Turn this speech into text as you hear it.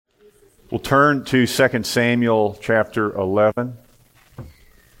We'll turn to 2 Samuel chapter 11.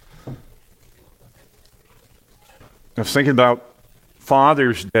 I was thinking about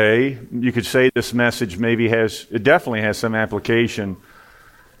Father's Day. You could say this message it definitely has some application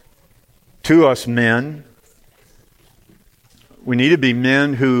to us men. We need to be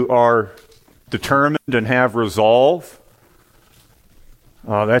men who are determined and have resolve.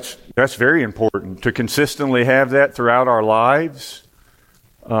 That's very important, to consistently have that throughout our lives.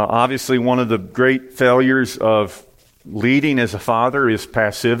 Obviously, one of the great failures of leading as a father is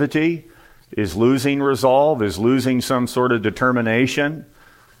passivity, is losing resolve, is losing some sort of determination.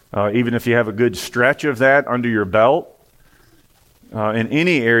 Even if you have a good stretch of that under your belt. In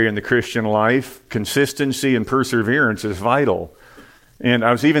any area in the Christian life, consistency and perseverance is vital. And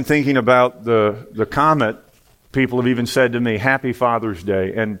I was even thinking about the comment. People have even said to me, Happy Father's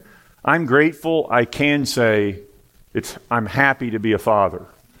Day. And I'm grateful. I can say I'm happy to be a father.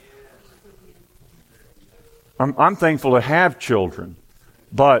 I'm thankful to have children.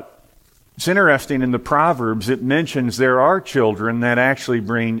 But it's interesting, in the Proverbs, it mentions there are children that actually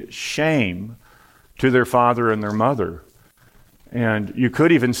bring shame to their father and their mother. And you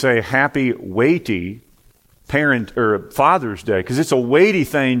could even say happy, weighty Father's Day, because it's a weighty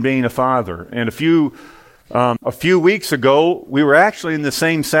thing being a father. And a few weeks ago, we were actually in the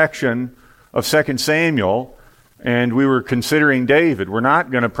same section of 2 Samuel, and we were considering David. We're not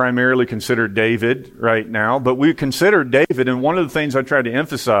going to primarily consider David right now, but we considered David, and one of the things I tried to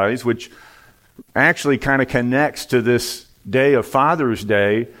emphasize, which actually kind of connects to this day of Father's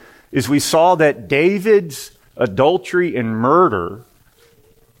Day, is we saw that David's adultery and murder,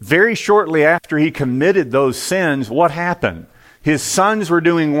 very shortly after he committed those sins, what happened? His sons were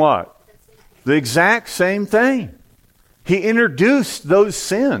doing what? The exact same thing. He introduced those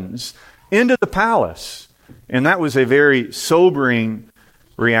sins into the palace. And that was a very sobering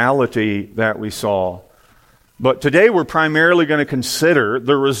reality that we saw. But today we're primarily going to consider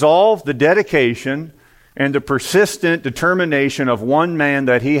the resolve, the dedication, and the persistent determination of one man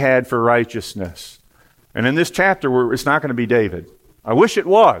that he had for righteousness. And in this chapter, it's not going to be David. I wish it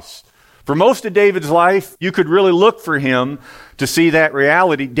was. For most of David's life, you could really look for him to see that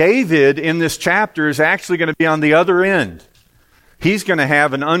reality. David, in this chapter, is actually going to be on the other end. He's going to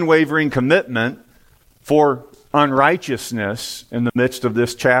have an unwavering commitment for unrighteousness in the midst of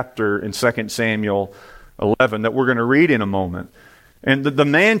this chapter in 2 Samuel 11 that we're going to read in a moment. And the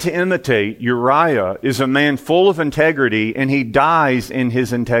man to imitate, Uriah, is a man full of integrity, and he dies in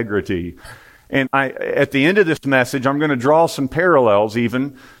his integrity. And at the end of this message, I'm going to draw some parallels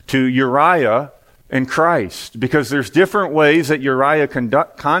even to Uriah and Christ, because there's different ways that Uriah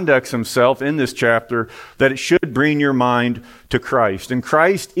conducts himself in this chapter that it should bring your mind to Christ. And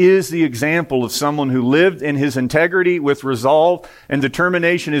Christ is the example of someone who lived in his integrity with resolve and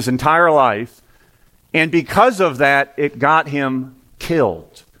determination his entire life. And because of that, it got him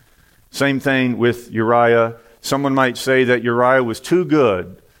killed. Same thing with Uriah. Someone might say that Uriah was too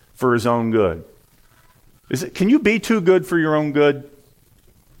good for his own good. Can you be too good for your own good?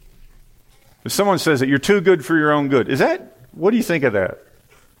 If someone says that you're too good for your own good, what do you think of that?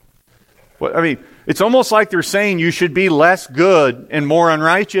 It's almost like they're saying you should be less good and more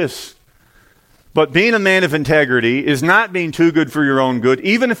unrighteous. But being a man of integrity is not being too good for your own good,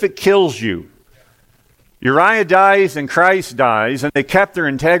 even if it kills you. Uriah dies and Christ dies, and they kept their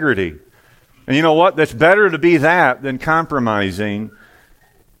integrity. And you know what? That's better to be that than compromising,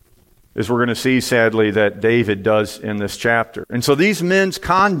 as we're going to see, sadly, that David does in this chapter. And so these men's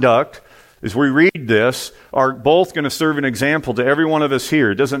conduct, as we read this, are both going to serve an example to every one of us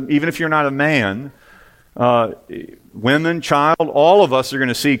here. Even if you're not a man, women, child, all of us are going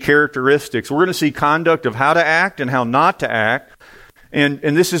to see characteristics. We're going to see conduct of how to act and how not to act. And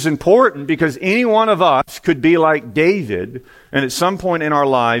this is important because any one of us could be like David and at some point in our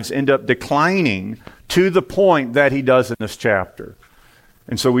lives end up declining to the point that he does in this chapter.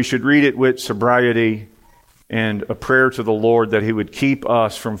 And so we should read it with sobriety and a prayer to the Lord that he would keep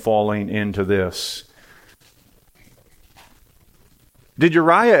us from falling into this. Did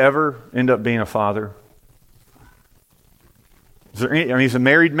Uriah ever end up being a father? He's a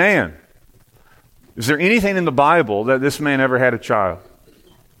married man. Is there anything in the Bible that this man ever had a child?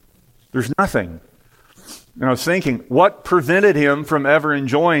 There's nothing. And I was thinking, what prevented him from ever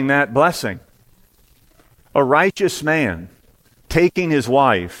enjoying that blessing? A righteous man taking his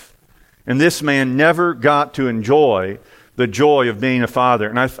wife. And this man never got to enjoy the joy of being a father.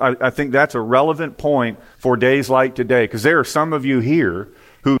 And I think that's a relevant point for days like today, because there are some of you here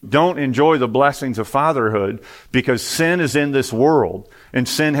who don't enjoy the blessings of fatherhood because sin is in this world, and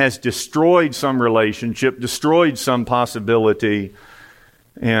sin has destroyed some relationship, destroyed some possibility.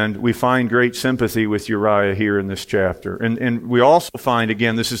 And we find great sympathy with Uriah here in this chapter. And we also find,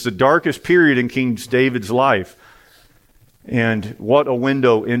 again, this is the darkest period in King David's life. And what a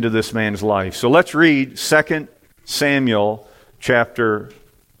window into this man's life. So let's read 2 Samuel chapter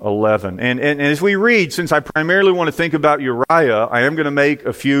 11. And as we read, since I primarily want to think about Uriah, I am going to make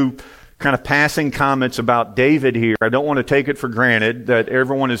a few kind of passing comments about David here. I don't want to take it for granted that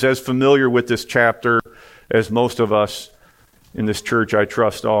everyone is as familiar with this chapter as most of us in this church, I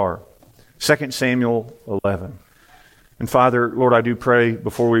trust, are. 2 Samuel 11. And Father, Lord, I do pray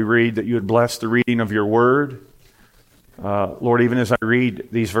before we read that you would bless the reading of your word. Lord, even as I read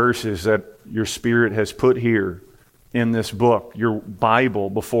these verses that your Spirit has put here in this book, your Bible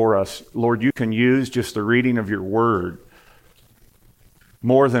before us, Lord, you can use just the reading of your word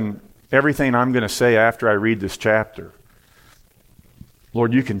more than everything I'm going to say after I read this chapter.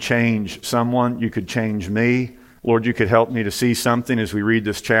 Lord, you can change someone. You could change me. Lord, you could help me to see something as we read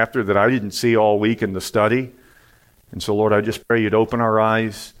this chapter that I didn't see all week in the study. And so, Lord, I just pray you'd open our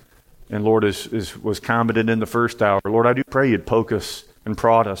eyes. And Lord, as was commented in the first hour, Lord, I do pray you'd poke us and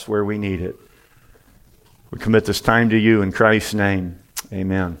prod us where we need it. We commit this time to you in Christ's name.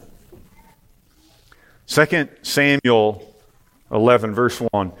 Amen. 2 Samuel 11, verse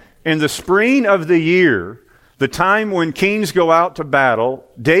 1. In the spring of the year, the time when kings go out to battle,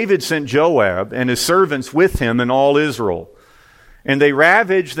 David sent Joab and his servants with him and all Israel. And they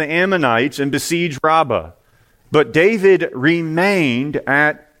ravaged the Ammonites and besieged Rabbah. But David remained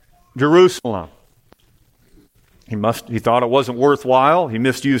at Jerusalem. He thought it wasn't worthwhile. He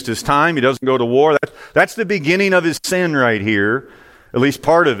misused his time. He doesn't go to war. That's the beginning of his sin right here, at least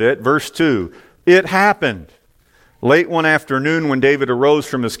part of it. Verse 2. It happened late one afternoon when David arose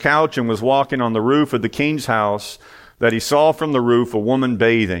from his couch and was walking on the roof of the king's house that he saw from the roof a woman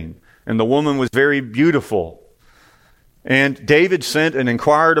bathing. And the woman was very beautiful. And David sent and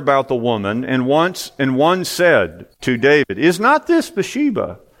inquired about the woman. And one said to David, "Is not this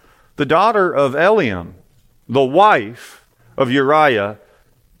Bathsheba, the daughter of Eliam, the wife of Uriah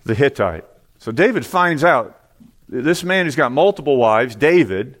the Hittite?" So David finds out this man who's got multiple wives,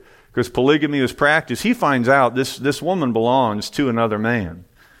 David, because polygamy was practiced, he finds out this woman belongs to another man.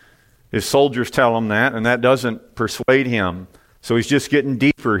 His soldiers tell him that, and that doesn't persuade him. So he's just getting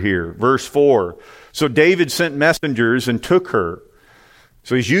deeper here. Verse 4. So David sent messengers and took her.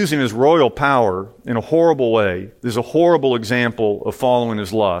 So he's using his royal power in a horrible way. There's a horrible example of following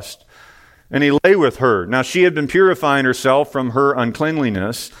his lust. And he lay with her. Now she had been purifying herself from her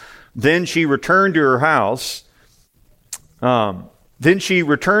uncleanliness. Then she returned to her house. And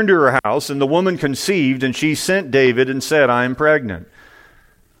the woman conceived, and she sent David and said, "I am pregnant."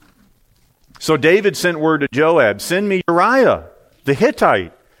 So David sent word to Joab, "Send me Uriah the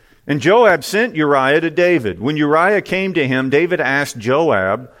Hittite." And Joab sent Uriah to David. When Uriah came to him, David asked how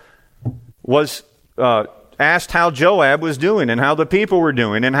Joab was doing and how the people were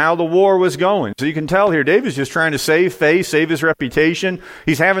doing and how the war was going. So you can tell here, David's just trying to save face, save his reputation.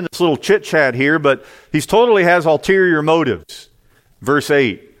 He's having this little chit-chat here, but he totally has ulterior motives. Verse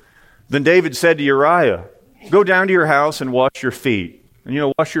 8, then David said to Uriah, "Go down to your house and wash your feet."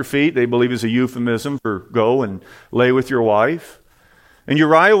 And wash your feet, they believe, is a euphemism for go and lay with your wife. And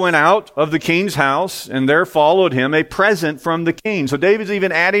Uriah went out of the king's house, and there followed him a present from the king. So David's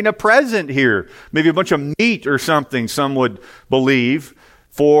even adding a present here. Maybe a bunch of meat or something, some would believe,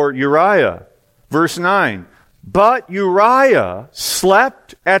 for Uriah. Verse 9, but Uriah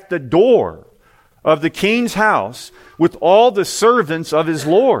slept at the door of the king's house with all the servants of his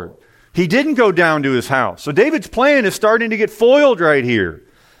lord. He didn't go down to his house. So David's plan is starting to get foiled right here,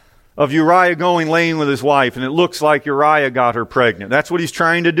 of Uriah laying with his wife, and it looks like Uriah got her pregnant. That's what he's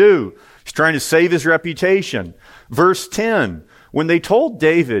trying to do. He's trying to save his reputation. Verse 10, when they told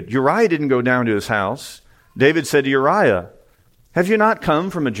David Uriah didn't go down to his house, David said to Uriah, "Have you not come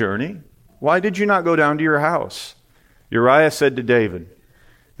from a journey? Why did you not go down to your house?" Uriah said to David,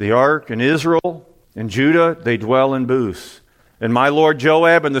 "The ark and Israel and Judah, they dwell in booths. And my lord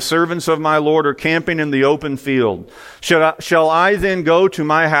Joab and the servants of my lord are camping in the open field. Shall I then go to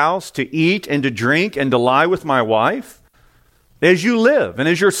my house to eat and to drink and to lie with my wife? As you live and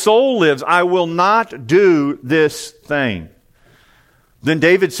as your soul lives, I will not do this thing." Then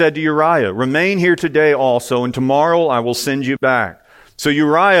David said to Uriah, "Remain here today also, and tomorrow I will send you back." So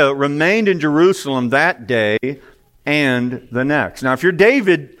Uriah remained in Jerusalem that day and the next. Now, if you're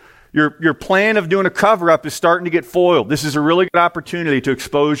David, your plan of doing a cover-up is starting to get foiled. This is a really good opportunity to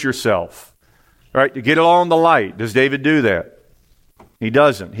expose yourself, right? To get it all in the light. Does David do that? He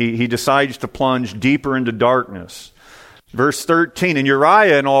doesn't. He decides to plunge deeper into darkness. Verse 13, and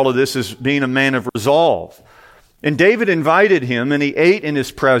Uriah in all of this is being a man of resolve. And David invited him, and he ate in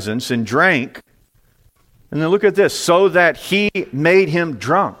his presence and drank. And then look at this, so that he made him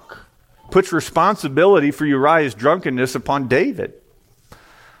drunk. Puts responsibility for Uriah's drunkenness upon David.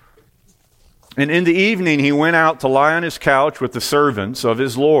 And in the evening he went out to lie on his couch with the servants of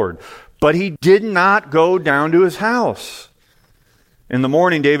his Lord. But he did not go down to his house. In the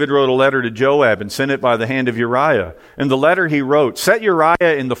morning David wrote a letter to Joab and sent it by the hand of Uriah. In the letter he wrote, "Set Uriah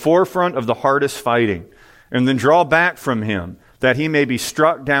in the forefront of the hardest fighting, and then draw back from him, that he may be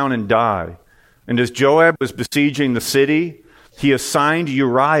struck down and die." And as Joab was besieging the city, he assigned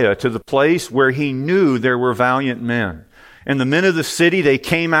Uriah to the place where he knew there were valiant men. And the men of the city, they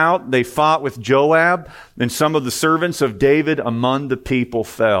came out, they fought with Joab, and some of the servants of David among the people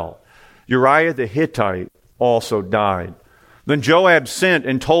fell. Uriah the Hittite also died. Then Joab sent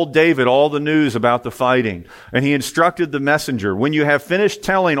and told David all the news about the fighting. And he instructed the messenger, "When you have finished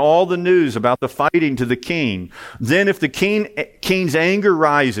telling all the news about the fighting to the king, then if the king's anger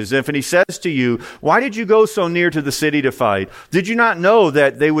rises, if he says to you, 'Why did you go so near to the city to fight? Did you not know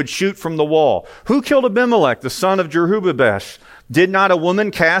that they would shoot from the wall? Who killed Abimelech, the son of Jerubbaal? Did not a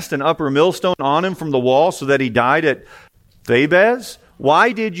woman cast an upper millstone on him from the wall so that he died at Thebez?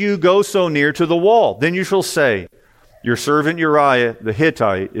 Why did you go so near to the wall?' Then you shall say, 'Your servant Uriah the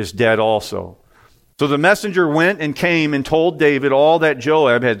Hittite is dead also.'" So the messenger went and came and told David all that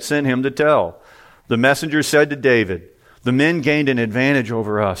Joab had sent him to tell. The messenger said to David, "The men gained an advantage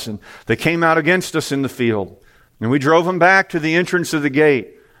over us, and they came out against us in the field. And we drove them back to the entrance of the gate.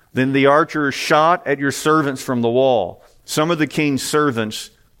 Then the archers shot at your servants from the wall. Some of the king's servants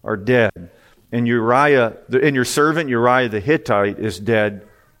are dead, and your servant Uriah the Hittite is dead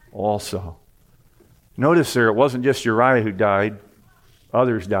also." Notice there, it wasn't just Uriah who died.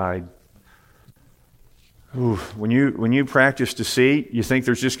 Others died. Ooh, when you practice deceit, you think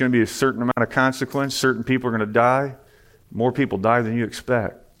there's just going to be a certain amount of consequence. Certain people are going to die. More people die than you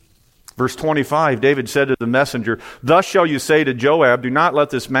expect. Verse 25, David said to the messenger, "Thus shall you say to Joab, do not let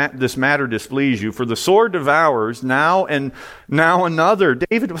this matter displease you, for the sword devours now and now another."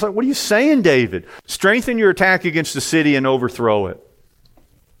 David was like, "What are you saying, David? Strengthen your attack against the city and overthrow it."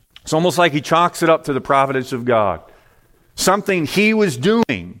 It's almost like he chalks it up to the providence of God. Something he was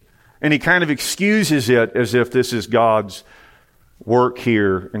doing, and he kind of excuses it as if this is God's work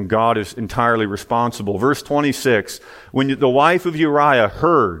here, and God is entirely responsible. Verse 26, when the wife of Uriah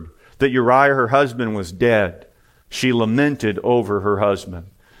heard that Uriah, her husband, was dead, she lamented over her husband.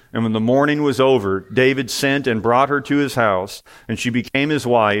 And when the mourning was over, David sent and brought her to his house, and she became his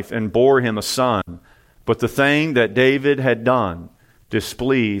wife and bore him a son. But the thing that David had done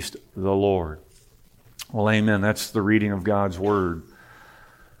displeased the Lord. Well, amen. That's the reading of God's Word.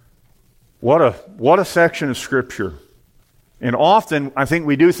 What a section of Scripture. And often, I think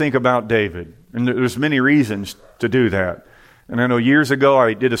we do think about David. And there's many reasons to do that. And I know years ago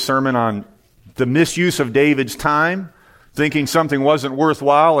I did a sermon on the misuse of David's time, thinking something wasn't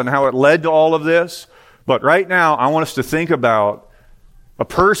worthwhile and how it led to all of this. But right now, I want us to think about a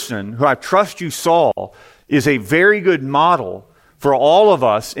person who I trust you saw is a very good model for all of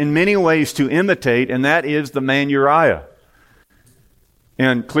us in many ways to imitate, and that is the man Uriah.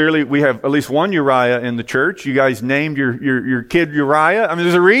 And clearly we have at least one Uriah in the church. You guys named your kid Uriah. I mean,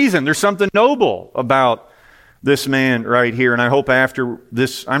 there's a reason. There's something noble about this man right here. And I hope after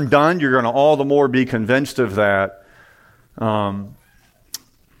this I'm done, you're going to all the more be convinced of that. And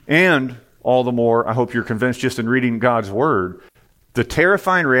all the more, I hope you're convinced just in reading God's Word, the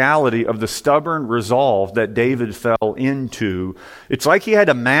terrifying reality of the stubborn resolve that David fell into. It's like he had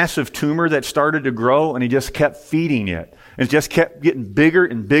a massive tumor that started to grow and he just kept feeding it. And it just kept getting bigger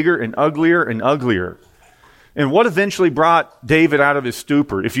and bigger and uglier and uglier. And what eventually brought David out of his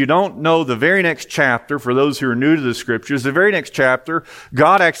stupor? If you don't know the very next chapter, for those who are new to the Scriptures, the very next chapter,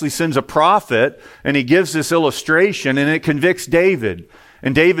 God actually sends a prophet and he gives this illustration and it convicts David.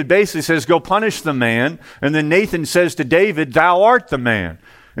 And David basically says, "Go punish the man." And then Nathan says to David, "Thou art the man."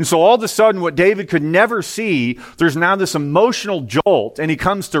 And so all of a sudden, what David could never see, there's now this emotional jolt, and he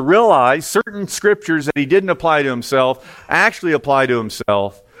comes to realize certain scriptures that he didn't apply to himself actually apply to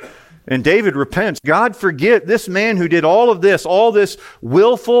himself. And David repents. God forget this man who did all this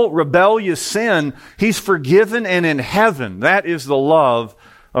willful, rebellious sin. He's forgiven and in heaven. That is the love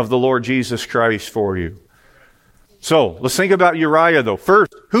of the Lord Jesus Christ for you. So, let's think about Uriah though.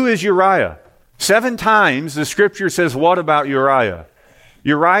 First, who is Uriah? 7 times the Scripture says what about Uriah?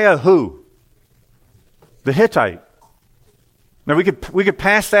 Uriah who? The Hittite. Now we could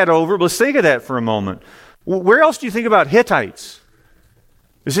pass that over, but let's think of that for a moment. Where else do you think about Hittites?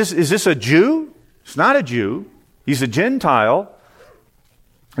 Is this a Jew? It's not a Jew. He's a Gentile.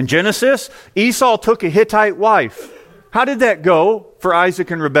 In Genesis, Esau took a Hittite wife. How did that go for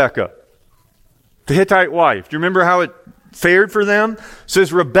Isaac and Rebekah? The Hittite wife. Do you remember how it fared for them? It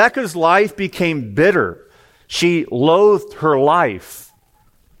says Rebekah's life became bitter. She loathed her life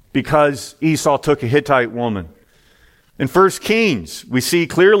because Esau took a Hittite woman. In 1 Kings, we see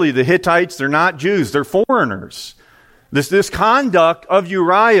clearly the Hittites, they're not Jews, they're foreigners. This conduct of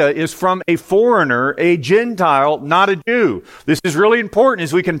Uriah is from a foreigner, a Gentile, not a Jew. This is really important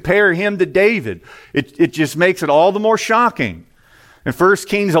as we compare him to David. It just makes it all the more shocking. In 1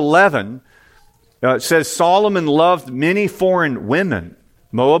 Kings 11, it says Solomon loved many foreign women,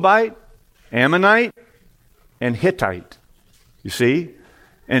 Moabite, Ammonite, and Hittite. You see?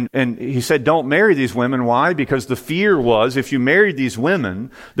 And he said, don't marry these women. Why? Because the fear was, if you married these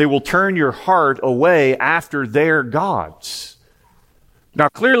women, they will turn your heart away after their gods. Now,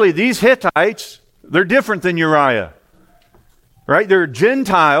 clearly, these Hittites, they're different than Uriah. Right? They're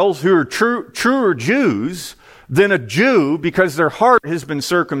Gentiles who are truer Jews than a Jew because their heart has been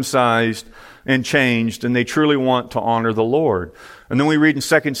circumcised and changed, and they truly want to honor the Lord. And then we read in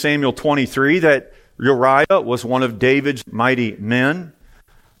 2 Samuel 23 that Uriah was one of David's mighty men.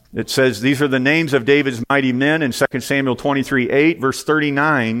 It says, these are the names of David's mighty men in 2 Samuel 23:8, verse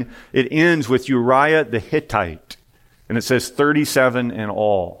 39. It ends with Uriah the Hittite. And it says 37 in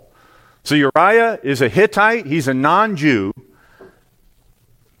all. So Uriah is a Hittite. He's a non-Jew.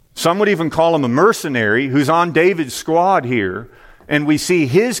 Some would even call him a mercenary who's on David's squad here. And we see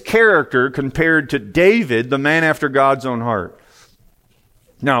his character compared to David, the man after God's own heart.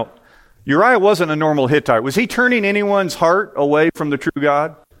 Now, Uriah wasn't a normal Hittite. Was he turning anyone's heart away from the true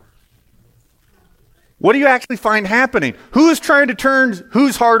God? What do you actually find happening? Who is trying to turn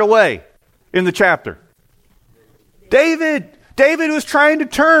whose heart away in the chapter? David. David was trying to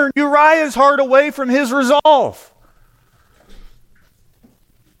turn Uriah's heart away from his resolve.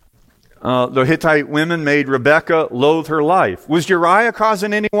 The Hittite women made Rebekah loathe her life. Was Uriah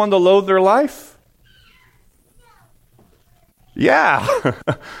causing anyone to loathe their life? Yeah.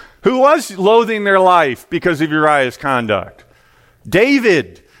 Who was loathing their life because of Uriah's conduct?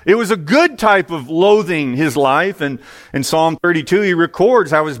 David. It was a good type of loathing his life. And in Psalm 32, he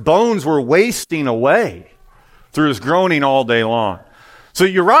records how his bones were wasting away through his groaning all day long. So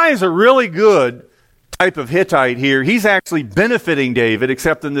Uriah is a really good type of Hittite here. He's actually benefiting David,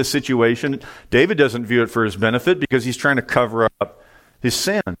 except in this situation, David doesn't view it for his benefit because he's trying to cover up his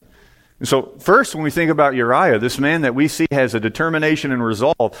sin. And so first, when we think about Uriah, this man that we see has a determination and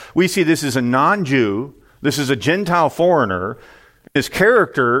resolve, we see this is a non-Jew, this is a Gentile foreigner. His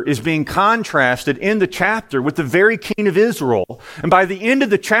character is being contrasted in the chapter with the very king of Israel. And by the end of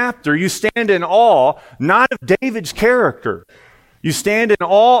the chapter, you stand in awe, not of David's character. You stand in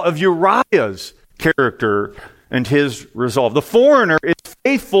awe of Uriah's character and his resolve. The foreigner is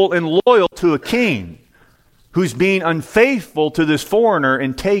faithful and loyal to a king who's being unfaithful to this foreigner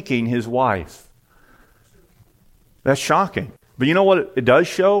and taking his wife. That's shocking. But you know what it does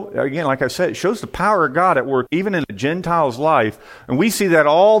show? Again, like I said, it shows the power of God at work even in a Gentile's life. And we see that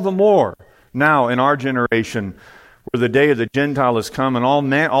all the more now in our generation where the day of the Gentile has come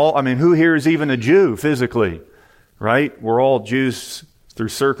and who here is even a Jew physically? Right? We're all Jews through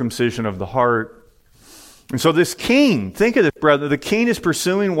circumcision of the heart. And so this king, think of this, brother, the king is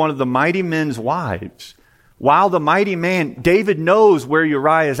pursuing one of the mighty men's wives. While the mighty man, David knows where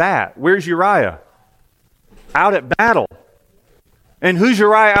Uriah is at. Where's Uriah? Out at battle. And who's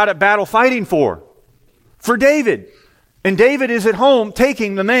Uriah out at battle fighting for? For David. And David is at home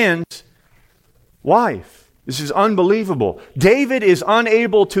taking the man's wife. This is unbelievable. David is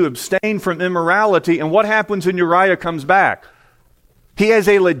unable to abstain from immorality. And what happens when Uriah comes back? He has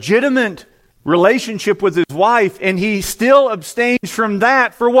a legitimate relationship with his wife, and he still abstains from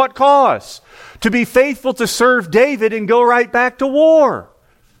that for what cause? To be faithful to serve David and go right back to war.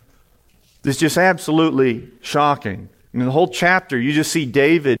 This is just absolutely shocking. In the whole chapter, you just see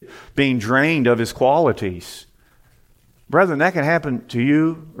David being drained of his qualities. Brethren, that can happen to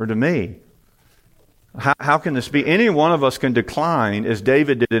you or to me. How can this be? Any one of us can decline, as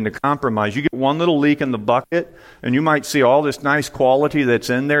David did, into compromise. You get one little leak in the bucket, and you might see all this nice quality that's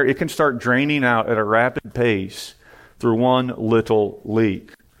in there. It can start draining out at a rapid pace through one little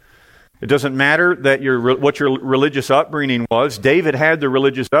leak. It doesn't matter that what your religious upbringing was. David had the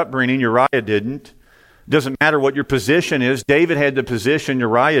religious upbringing, Uriah didn't. It doesn't matter what your position is. David had the position,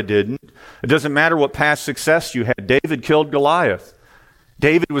 Uriah didn't. It doesn't matter what past success you had. David killed Goliath.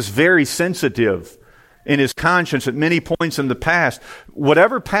 David was very sensitive in his conscience at many points in the past.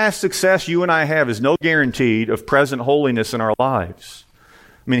 Whatever past success you and I have is no guarantee of present holiness in our lives.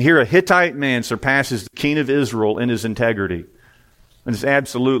 I mean, here a Hittite man surpasses the king of Israel in his integrity. And it's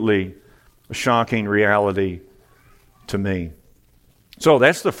absolutely a shocking reality to me. So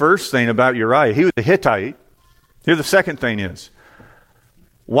that's the first thing about Uriah. He was a Hittite. Here the second thing is,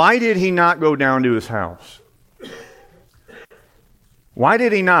 why did he not go down to his house? Why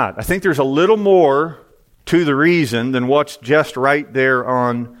did he not? I think there's a little more to the reason than what's just right there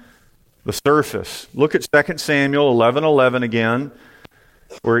on the surface. Look at 2 Samuel 11:11 again,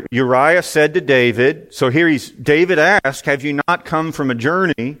 where Uriah said to David, so here David asked, have you not come from a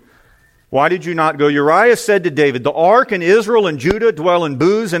journey? Why did you not go? Uriah said to David, the ark and Israel and Judah dwell in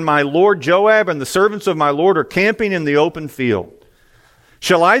booths, and my lord Joab and the servants of my lord are camping in the open field.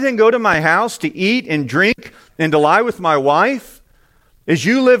 Shall I then go to my house to eat and drink and to lie with my wife? As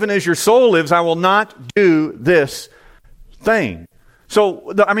you live and as your soul lives, I will not do this thing.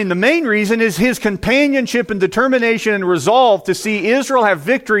 So, the main reason is his companionship and determination and resolve to see Israel have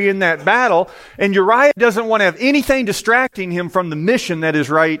victory in that battle. And Uriah doesn't want to have anything distracting him from the mission that is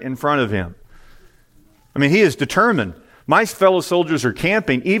right in front of him. He is determined. My fellow soldiers are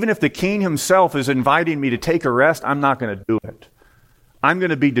camping. Even if the king himself is inviting me to take a rest, I'm not going to do it. I'm going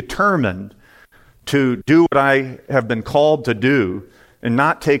to be determined to do what I have been called to do and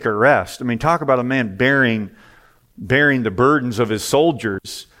not take a rest. Talk about a man bearing the burdens of his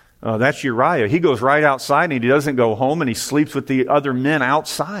soldiers. That's Uriah. He goes right outside and he doesn't go home, and he sleeps with the other men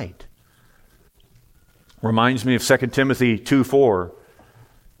outside. Reminds me of 2 Timothy 2:4.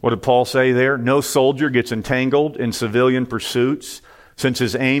 What did Paul say there? No soldier gets entangled in civilian pursuits, since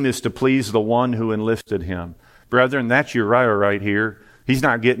his aim is to please the one who enlisted him. Brethren, that's Uriah right here. He's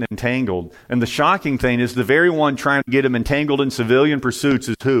not getting entangled. And the shocking thing is the very one trying to get him entangled in civilian pursuits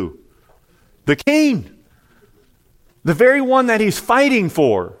is who? The king. The very one that he's fighting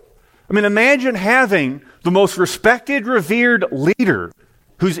for. Imagine having the most respected, revered leader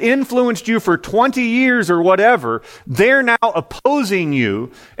who's influenced you for 20 years or whatever. They're now opposing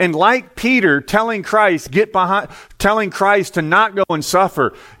you, and like Peter telling Christ to not go and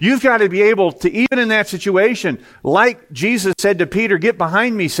suffer. You've got to be able to, even in that situation, like Jesus said to Peter, get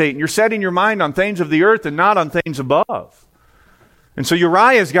behind me, Satan. You're setting your mind on things of the earth and not on things above. And so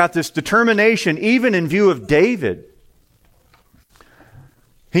Uriah's got this determination, even in view of David.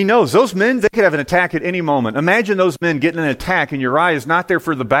 He knows those men, they could have an attack at any moment. Imagine those men getting an attack, and Uriah is not there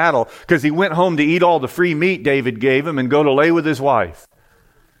for the battle because he went home to eat all the free meat David gave him and go to lay with his wife.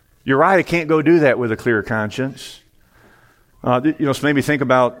 Uriah can't go do that with a clear conscience. It's made me think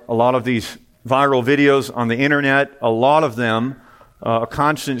about a lot of these viral videos on the internet. A lot of them, a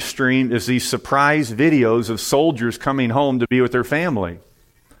constant stream is these surprise videos of soldiers coming home to be with their family.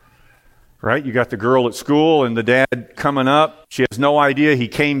 Right? You got the girl at school and the dad coming up. She has no idea he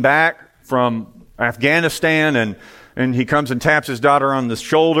came back from Afghanistan, and he comes and taps his daughter on the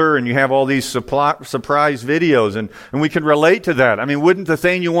shoulder, and you have all these surprise videos. And we can relate to that. Wouldn't the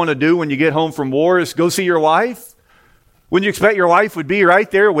thing you want to do when you get home from war is go see your wife? Wouldn't you expect your wife would be right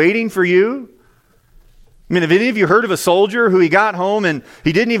there waiting for you? Have any of you heard of a soldier who he got home and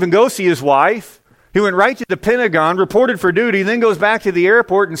he didn't even go see his wife? He went right to the Pentagon, reported for duty, then goes back to the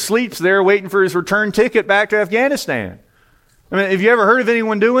airport and sleeps there waiting for his return ticket back to Afghanistan. Have you ever heard of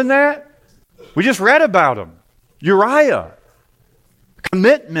anyone doing that? We just read about him. Uriah.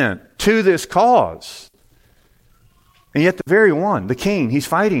 Commitment to this cause. And yet the very one, the king he's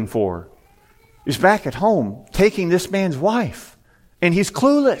fighting for, is back at home taking this man's wife. And he's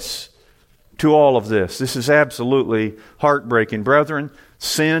clueless to all of this. This is absolutely heartbreaking. Brethren,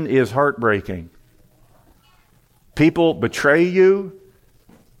 sin is heartbreaking. People betray you.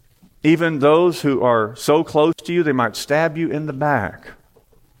 Even those who are so close to you, they might stab you in the back.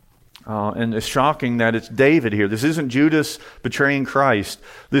 And it's shocking that it's David here. This isn't Judas betraying Christ.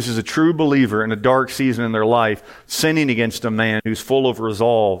 This is a true believer in a dark season in their life, sinning against a man who's full of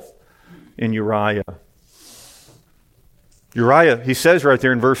resolve in Uriah. Uriah, he says right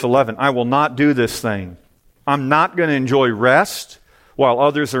there in verse 11, I will not do this thing. I'm not going to enjoy rest while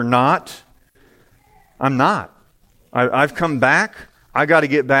others are not. I'm not. I've come back. I got to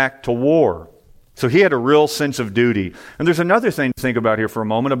get back to war. So he had a real sense of duty. And there's another thing to think about here for a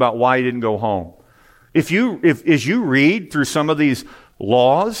moment about why he didn't go home. As you read through some of these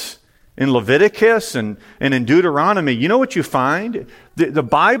laws in Leviticus and in Deuteronomy, you know what you find? The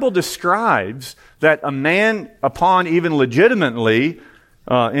Bible describes that a man, upon even legitimately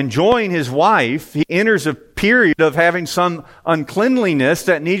enjoying his wife, he enters a period of having some uncleanliness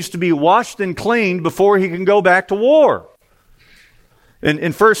that needs to be washed and cleaned before he can go back to war.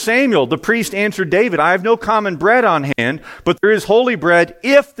 In 1 Samuel, the priest answered David, I have no common bread on hand, but there is holy bread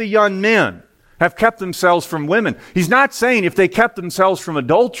if the young men have kept themselves from women. He's not saying if they kept themselves from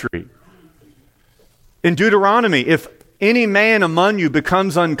adultery. In Deuteronomy, if any man among you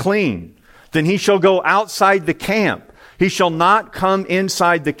becomes unclean, then he shall go outside the camp. He shall not come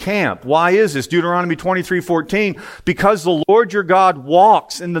inside the camp. Why is this? Deuteronomy 23:14. Because the Lord your God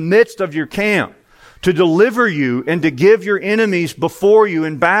walks in the midst of your camp to deliver you and to give your enemies before you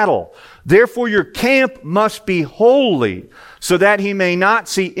in battle. Therefore your camp must be holy, so that he may not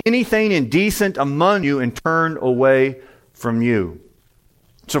see anything indecent among you and turn away from you.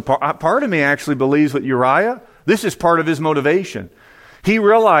 So part of me actually believes with Uriah, this is part of his motivation. He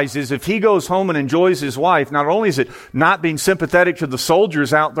realizes if he goes home and enjoys his wife, not only is it not being sympathetic to the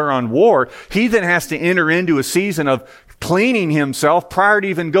soldiers out there on war, he then has to enter into a season of cleaning himself prior to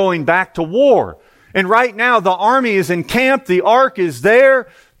even going back to war. And right now, the army is encamped, the ark is there.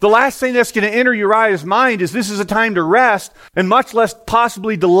 The last thing that's going to enter Uriah's mind is this is a time to rest and much less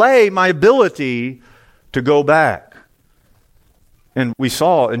possibly delay my ability to go back. And we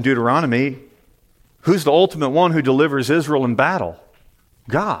saw in Deuteronomy, who's the ultimate one who delivers Israel in battle?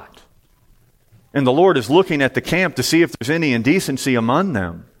 God. And the Lord is looking at the camp to see if there's any indecency among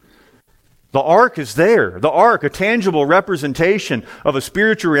them. The ark is there. The ark, a tangible representation of a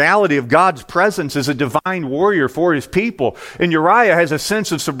spiritual reality of God's presence as a divine warrior for his people. And Uriah has a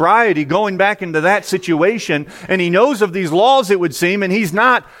sense of sobriety going back into that situation. And he knows of these laws, it would seem, and he's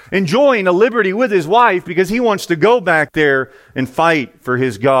not enjoying a liberty with his wife because he wants to go back there and fight for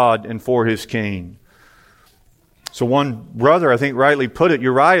his God and for his king. So one brother, I think, rightly put it,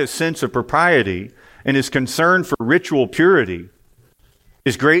 Uriah's sense of propriety and his concern for ritual purity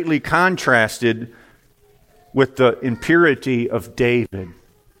is greatly contrasted with the impurity of David.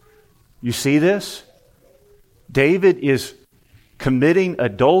 You see this? David is committing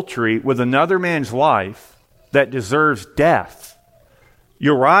adultery with another man's wife that deserves death.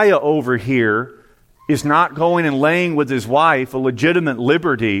 Uriah over here is not going and laying with his wife a legitimate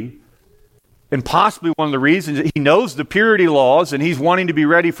liberty, and possibly one of the reasons that he knows the purity laws and he's wanting to be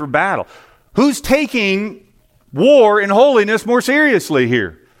ready for battle. Who's taking war and holiness more seriously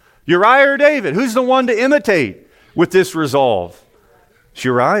here? Uriah or David? Who's the one to imitate with this resolve? It's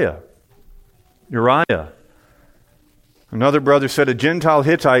Uriah. Uriah. Another brother said, a Gentile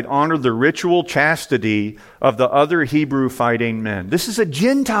Hittite honored the ritual chastity of the other Hebrew fighting men. This is a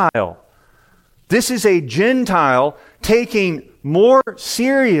Gentile. This is a Gentile taking more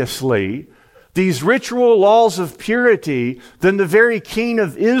seriously these ritual laws of purity than the very king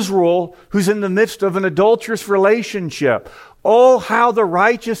of Israel who's in the midst of an adulterous relationship. Oh, how the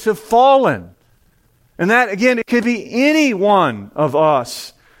righteous have fallen. And that, again, it could be any one of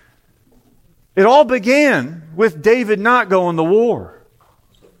us. It all began with David not going to war.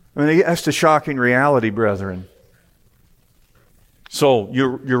 I mean, that's the shocking reality, brethren. So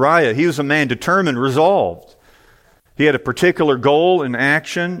Uriah, he was a man determined, resolved. He had a particular goal in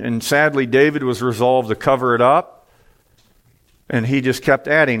action, and sadly David was resolved to cover it up. And he just kept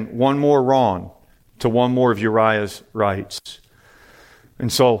adding one more wrong to one more of Uriah's rights.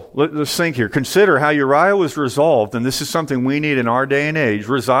 And so let's think here. Consider how Uriah was resolved, and this is something we need in our day and age.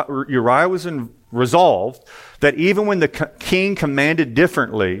 Uriah was resolved that even when the king commanded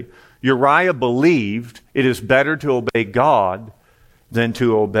differently, Uriah believed it is better to obey God than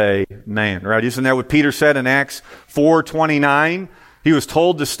to obey man. Right? Isn't that what Peter said in Acts 4:29? He was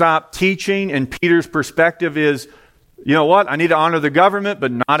told to stop teaching, and Peter's perspective is, you know what? I need to honor the government,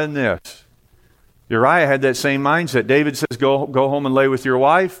 but not in this. Uriah had that same mindset. David says, go home and lay with your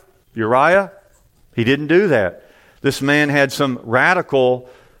wife. Uriah, he didn't do that. This man had some radical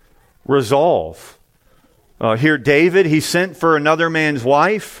resolve. Here David, he sent for another man's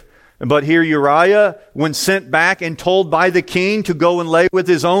wife. But here Uriah, when sent back and told by the king to go and lay with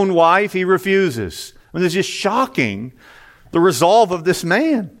his own wife, he refuses. I mean, it's just shocking, the resolve of this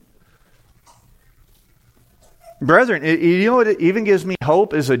man. Brethren, you know what it even gives me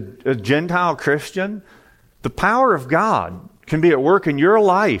hope as a Gentile Christian? The power of God can be at work in your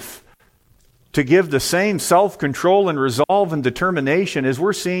life to give the same self-control and resolve and determination as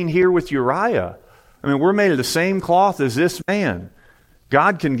we're seeing here with Uriah. I mean, we're made of the same cloth as this man.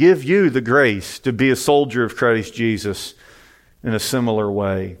 God can give you the grace to be a soldier of Christ Jesus in a similar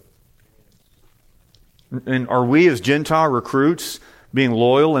way. And are we as Gentile recruits being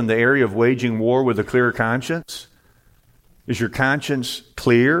loyal in the area of waging war with a clear conscience? Is your conscience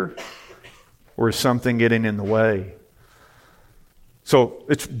clear, or is something getting in the way? So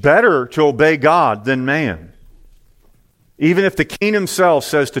it's better to obey God than man. Even if the king himself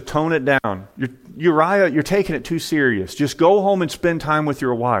says to tone it down. Uriah, you're taking it too serious. Just go home and spend time with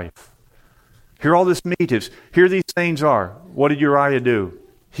your wife. Here all this meat is. Here these things are. What did Uriah do?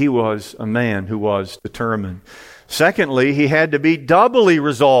 He was a man who was determined. Secondly, he had to be doubly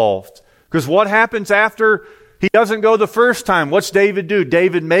resolved. Because what happens after He doesn't go the first time. What's David do?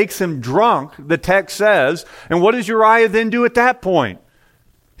 David makes him drunk, the text says. And what does Uriah then do at that point?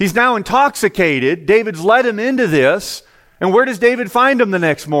 He's now intoxicated. David's led him into this. And where does David find him the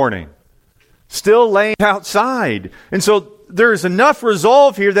next morning? Still laying outside. And so there's enough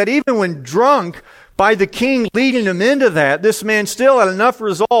resolve here that even when drunk by the king leading him into that, this man still had enough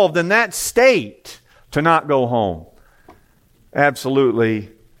resolve in that state to not go home. Absolutely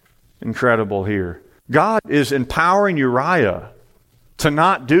incredible here. God is empowering Uriah to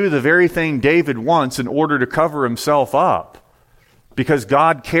not do the very thing David wants in order to cover himself up. Because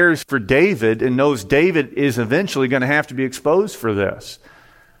God cares for David and knows David is eventually going to have to be exposed for this.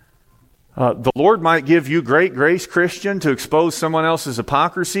 The Lord might give you great grace, Christian, to expose someone else's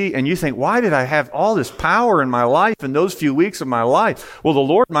hypocrisy, and you think, why did I have all this power in my life in those few weeks of my life? Well, the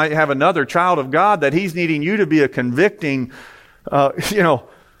Lord might have another child of God that He's needing you to be a convicting, a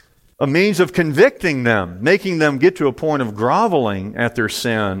means of convicting them, making them get to a point of groveling at their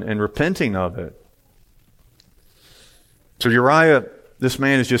sin and repenting of it. So Uriah, this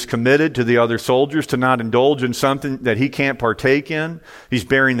man is just committed to the other soldiers to not indulge in something that he can't partake in. He's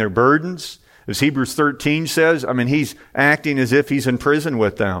bearing their burdens. As Hebrews 13 says, he's acting as if he's in prison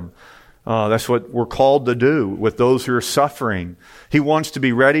with them. That's what we're called to do with those who are suffering. He wants to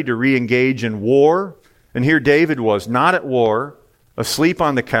be ready to re-engage in war. And here David was, not at war, asleep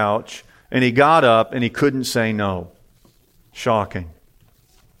on the couch, and he got up and he couldn't say no. Shocking.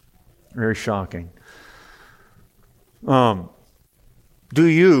 Very shocking. Do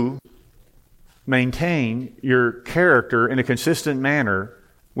you maintain your character in a consistent manner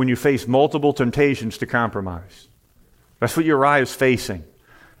when you face multiple temptations to compromise? That's what Uriah is facing.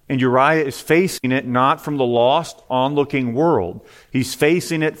 And Uriah is facing it not from the lost, onlooking world. He's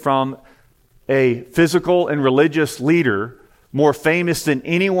facing it from a physical and religious leader more famous than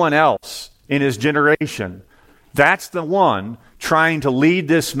anyone else in his generation. That's the one trying to lead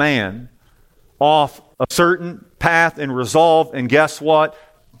this man off a certain path and resolve. And guess what?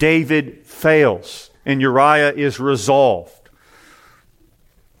 David fails. And Uriah is resolved.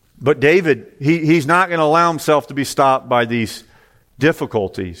 But David, he's not going to allow himself to be stopped by these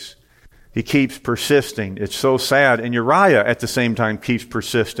difficulties. He keeps persisting. It's so sad. And Uriah, at the same time, keeps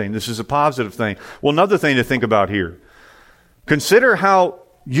persisting. This is a positive thing. Well, another thing to think about here. Consider how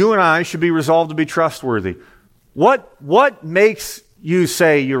you and I should be resolved to be trustworthy. What makes you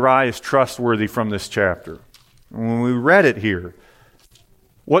say Uriah is trustworthy from this chapter? When we read it here,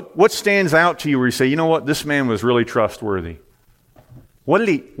 what stands out to you where you say, you know what, this man was really trustworthy? What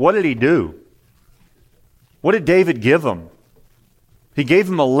did he do? What did David give him? He gave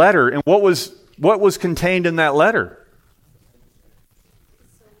him a letter, and what was contained in that letter?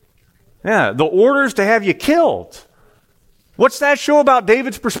 Yeah, the orders to have you killed. What's that show about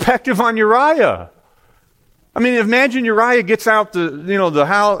David's perspective on Uriah? Imagine Uriah gets out the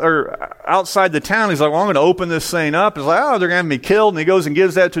house or outside the town. He's like, well, I'm going to open this thing up. It's like, oh, they're going to have me killed. And he goes and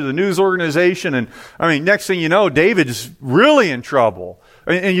gives that to the news organization. And next thing you know, David's really in trouble.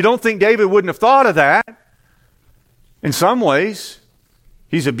 And you don't think David wouldn't have thought of that? In some ways,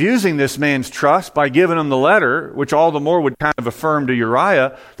 he's abusing this man's trust by giving him the letter, which all the more would kind of affirm to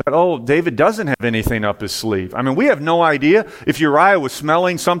Uriah that, David doesn't have anything up his sleeve. We have no idea if Uriah was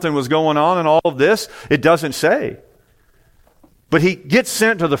smelling something was going on in all of this. It doesn't say. But he gets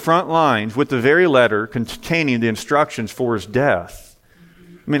sent to the front lines with the very letter containing the instructions for his death.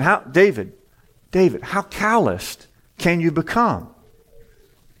 David, how calloused can you become?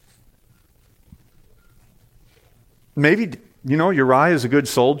 Maybe Uriah is a good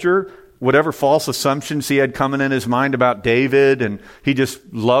soldier. Whatever false assumptions he had coming in his mind about David, and he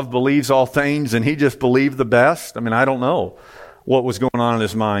just believes all things, and he just believed the best. I don't know what was going on in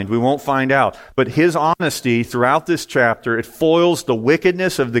his mind. We won't find out. But his honesty throughout this chapter, it foils the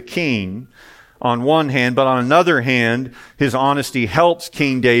wickedness of the king on one hand, but on another hand, his honesty helps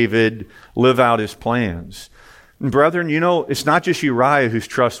King David live out his plans. And brethren, it's not just Uriah who's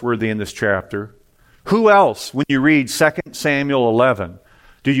trustworthy in this chapter. Who else, when you read 2 Samuel 11,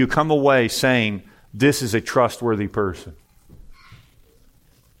 do you come away saying, this is a trustworthy person?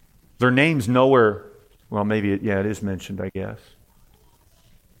 Their name's nowhere, it is mentioned, I guess.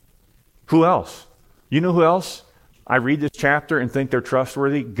 Who else? You know who else? I read this chapter and think they're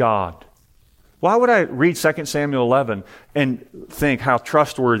trustworthy? God. Why would I read 2 Samuel 11 and think how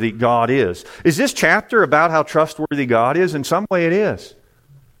trustworthy God is? Is this chapter about how trustworthy God is? In some way it is.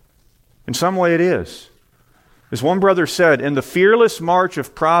 In some way it is. As one brother said, in the fearless march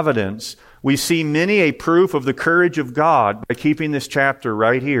of providence, we see many a proof of the courage of God by keeping this chapter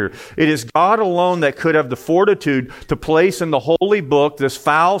right here. It is God alone that could have the fortitude to place in the holy book this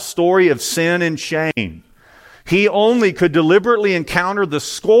foul story of sin and shame. He only could deliberately encounter the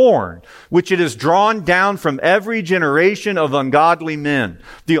scorn which it has drawn down from every generation of ungodly men.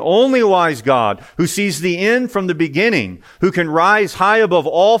 The only wise God who sees the end from the beginning, who can rise high above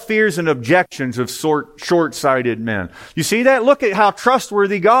all fears and objections of short-sighted men. You see that? Look at how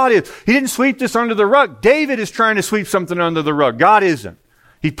trustworthy God is. He didn't sweep this under the rug. David is trying to sweep something under the rug. God isn't.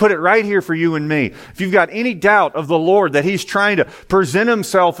 He put it right here for you and me. If you've got any doubt of the Lord that He's trying to present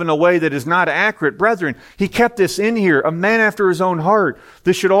Himself in a way that is not accurate, brethren, He kept this in here, a man after His own heart.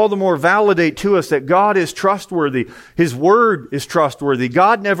 This should all the more validate to us that God is trustworthy. His Word is trustworthy.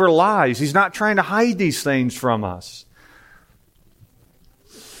 God never lies. He's not trying to hide these things from us.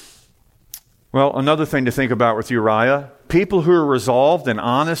 Well, another thing to think about with Uriah, people who are resolved and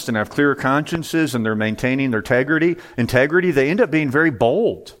honest and have clear consciences and they're maintaining their integrity, they end up being very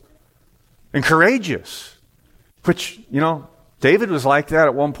bold and courageous. Which, David was like that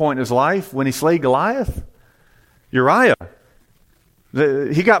at one point in his life when he slayed Goliath. Uriah,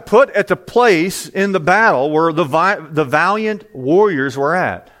 he got put at the place in the battle where the valiant warriors were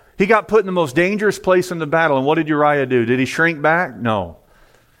at. He got put in the most dangerous place in the battle. And what did Uriah do? Did he shrink back? No.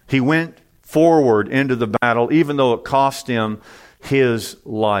 He went forward into the battle, even though it cost him his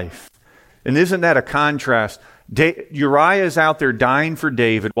life. And isn't that a contrast? Uriah is out there dying for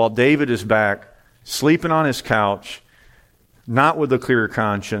David while David is back, sleeping on his couch, not with a clear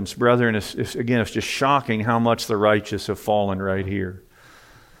conscience. Brethren, it's just shocking how much the righteous have fallen right here.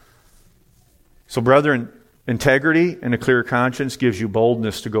 So, brethren, integrity and a clear conscience gives you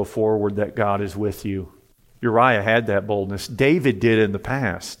boldness to go forward that God is with you. Uriah had that boldness. David did in the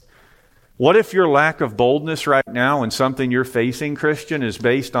past. What if your lack of boldness right now and something you're facing, Christian, is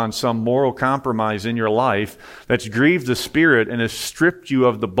based on some moral compromise in your life that's grieved the Spirit and has stripped you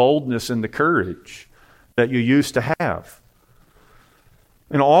of the boldness and the courage that you used to have?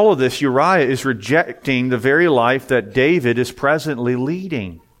 In all of this, Uriah is rejecting the very life that David is presently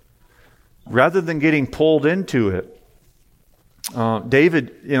leading, rather than getting pulled into it.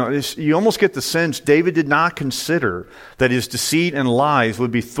 David, you almost get the sense David did not consider that his deceit and lies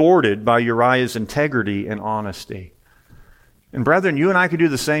would be thwarted by Uriah's integrity and honesty. And brethren, you and I could do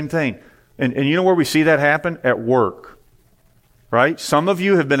the same thing. And you know where we see that happen? At work. Right? Some of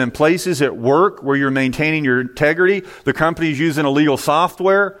you have been in places at work where you're maintaining your integrity. The company's using illegal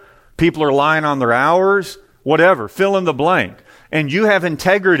software. People are lying on their hours. Whatever. Fill in the blank. And you have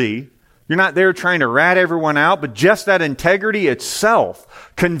integrity. You're not there trying to rat everyone out, but just that integrity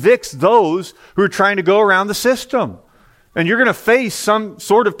itself convicts those who are trying to go around the system. And you're going to face some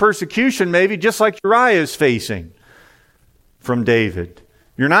sort of persecution, maybe just like Uriah is facing from David.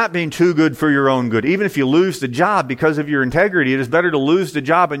 You're not being too good for your own good. Even if you lose the job because of your integrity, it is better to lose the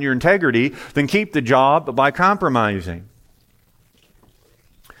job in your integrity than keep the job by compromising.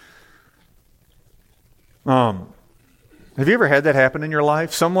 Have you ever had that happen in your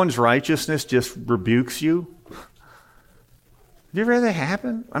life? Someone's righteousness just rebukes you? Have you ever had that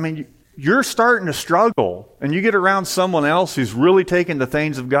happen? I mean, you're starting to struggle, and you get around someone else who's really taking the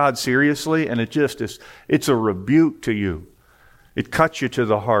things of God seriously, and it's a rebuke to you. It cuts you to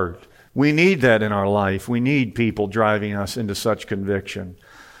the heart. We need that in our life. We need people driving us into such conviction.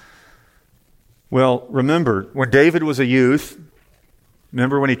 Well, remember, when David was a youth,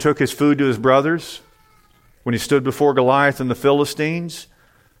 remember when he took his food to his brothers? When he stood before Goliath and the Philistines?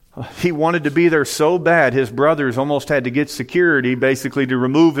 He wanted to be there so bad, his brothers almost had to get security, basically, to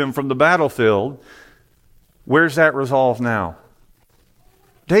remove him from the battlefield. Where's that resolve now?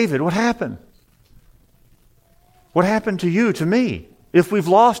 David, what happened? What happened to you, to me? If we've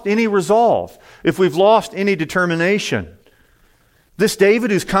lost any resolve, if we've lost any determination. This David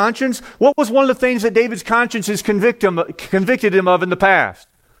whose conscience, what was one of the things that David's conscience has convicted him of in the past?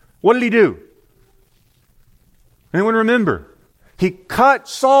 What did he do? Anyone remember? He cut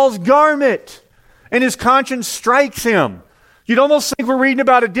Saul's garment, and his conscience strikes him. You'd almost think we're reading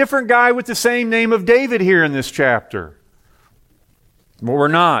about a different guy with the same name of David here in this chapter. But we're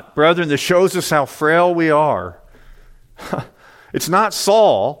not. Brethren, this shows us how frail we are. It's not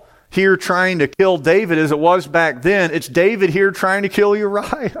Saul here trying to kill David as it was back then. It's David here trying to kill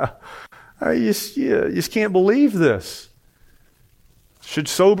Uriah. You just can't believe this. It should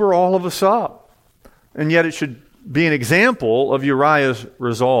sober all of us up. And yet it should be an example of Uriah's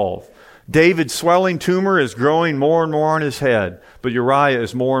resolve. David's swelling tumor is growing more and more on his head, but Uriah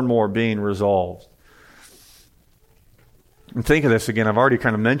is more and more being resolved. And think of this again, I've already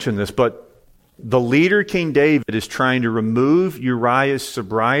kind of mentioned this, but the leader, King David, is trying to remove Uriah's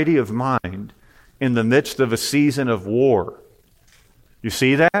sobriety of mind in the midst of a season of war. You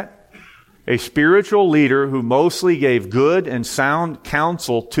see that? A spiritual leader who mostly gave good and sound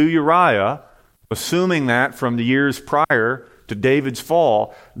counsel to Uriah assuming that from the years prior to David's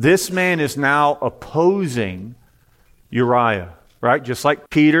fall, this man is now opposing Uriah, right? Just like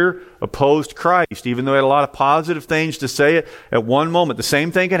Peter opposed Christ, even though he had a lot of positive things to say at one moment. The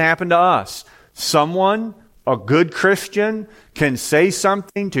same thing can happen to us. Someone, a good Christian, can say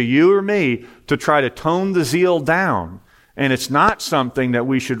something to you or me to try to tone the zeal down. And it's not something that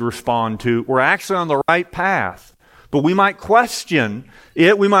we should respond to. We're actually on the right path. But we might question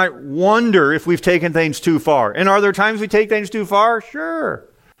it. We might wonder if we've taken things too far. And are there times we take things too far? Sure.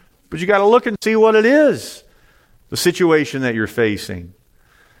 But you got to look and see what it is, the situation that you're facing.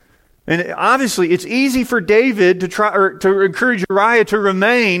 And obviously, it's easy for David to try or to encourage Uriah to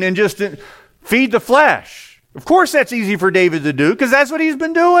remain and just feed the flesh. Of course, that's easy for David to do because that's what he's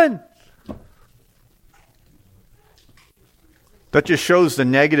been doing. That just shows the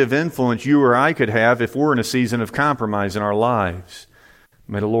negative influence you or I could have if we're in a season of compromise in our lives.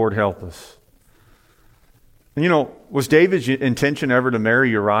 May the Lord help us. And was David's intention ever to marry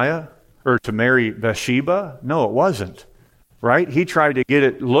Uriah or to marry Bathsheba? No, it wasn't. Right? He tried to get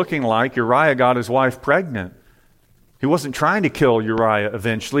it looking like Uriah got his wife pregnant. He wasn't trying to kill Uriah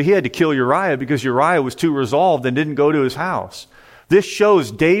eventually. He had to kill Uriah because Uriah was too resolved and didn't go to his house. This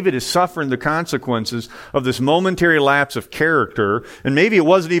shows David is suffering the consequences of this momentary lapse of character. And maybe it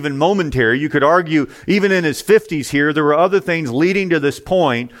wasn't even momentary. You could argue even in his 50s here, there were other things leading to this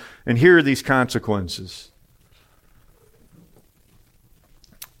point. And here are these consequences.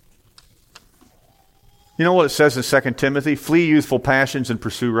 You know what it says in 2 Timothy? Flee youthful passions and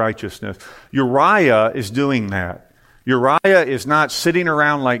pursue righteousness. Uriah is doing that. Uriah is not sitting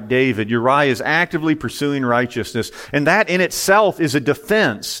around like David. Uriah is actively pursuing righteousness. And that in itself is a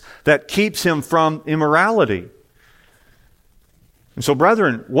defense that keeps him from immorality. And so,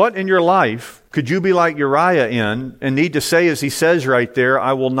 brethren, what in your life could you be like Uriah in and need to say, as he says right there,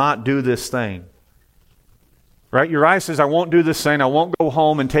 I will not do this thing? Right? Uriah says, I won't do this thing. I won't go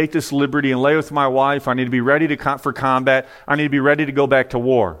home and take this liberty and lay with my wife. I need to be ready for combat. I need to be ready to go back to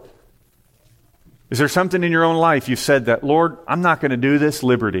war. Is there something in your own life you've said that, Lord, I'm not going to do this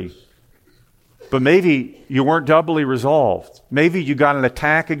liberty? But maybe you weren't doubly resolved. Maybe you got an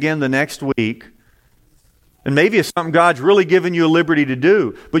attack again the next week. And maybe it's something God's really given you a liberty to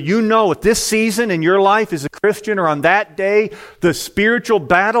do. But you know at this season in your life as a Christian or on that day, the spiritual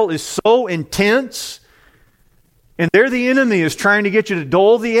battle is so intense. And there the enemy is trying to get you to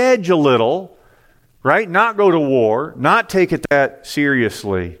dull the edge a little. Right? Not go to war, not take it that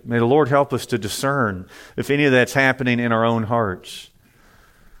seriously. May the Lord help us to discern if any of that's happening in our own hearts.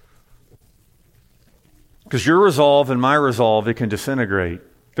 Because your resolve and my resolve, it can disintegrate.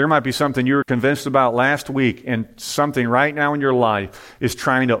 There might be something you were convinced about last week, and something right now in your life is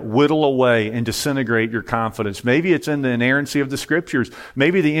trying to whittle away and disintegrate your confidence. Maybe it's in the inerrancy of the Scriptures.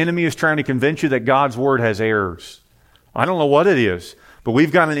 Maybe the enemy is trying to convince you that God's Word has errors. I don't know what it is. But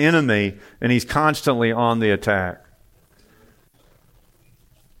we've got an enemy, and he's constantly on the attack.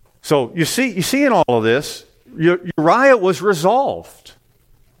 So you see in all of this, Uriah was resolved.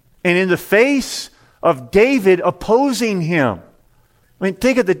 And in the face of David opposing him, I mean,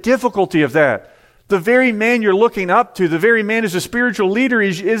 think of the difficulty of that. The very man you're looking up to, the very man who's a spiritual leader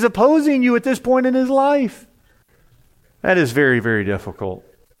is opposing you at this point in his life. That is very, very difficult.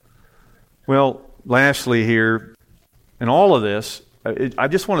 Well, lastly here, in all of this, I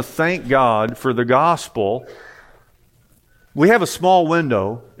just want to thank God for the gospel. We have a small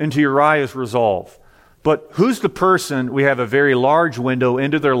window into Uriah's resolve. But who's the person we have a very large window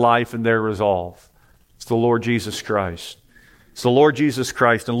into their life and their resolve? It's the Lord Jesus Christ. It's the Lord Jesus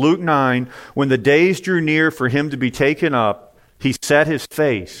Christ. In Luke 9, when the days drew near for him to be taken up, he set his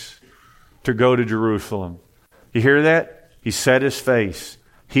face to go to Jerusalem. You hear that? He set his face.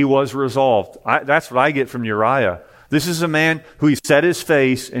 He was resolved. That's what I get from Uriah. This is a man who he set his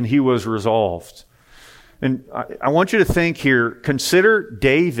face and he was resolved. And I want you to think here, consider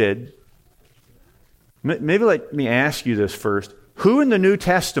David. Maybe let me ask you this first. Who in the New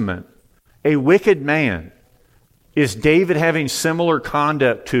Testament, a wicked man, is David having similar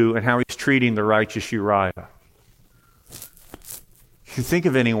conduct to and how he's treating the righteous Uriah? If you think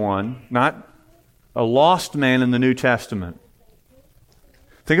of anyone, not a lost man in the New Testament.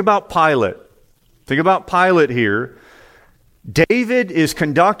 Think about Pilate. Think about Pilate here. David is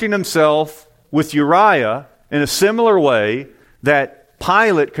conducting himself with Uriah in a similar way that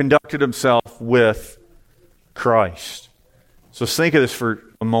Pilate conducted himself with Christ. So let's think of this for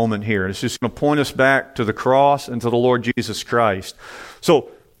a moment here. It's just going to point us back to the cross and to the Lord Jesus Christ. So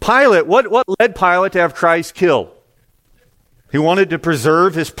Pilate, what led Pilate to have Christ killed? He wanted to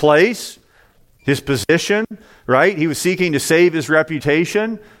preserve his place, his position, right? He was seeking to save his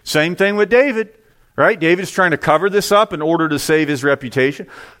reputation. Same thing with David. Right? David's trying to cover this up in order to save his reputation.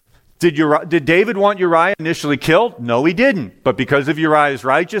 Did David want Uriah initially killed? No, he didn't. But because of Uriah's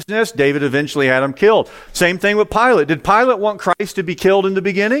righteousness, David eventually had him killed. Same thing with Pilate. Did Pilate want Christ to be killed in the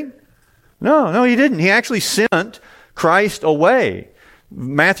beginning? No, he didn't. He actually sent Christ away.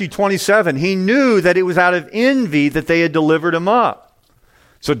 Matthew 27, he knew that it was out of envy that they had delivered him up.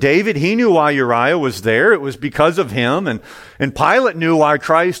 So David, he knew why Uriah was there. It was because of him. And Pilate knew why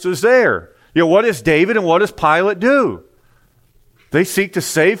Christ was there. What does David and what does Pilate do? They seek to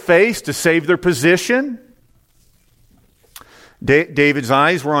save face, to save their position. David's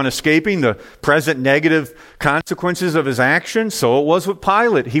eyes were on escaping the present negative consequences of his actions. So it was with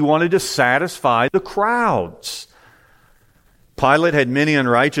Pilate. He wanted to satisfy the crowds. Pilate had many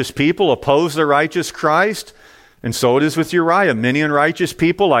unrighteous people oppose the righteous Christ. And so it is with Uriah. Many unrighteous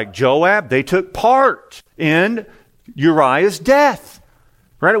people like Joab, they took part in Uriah's death.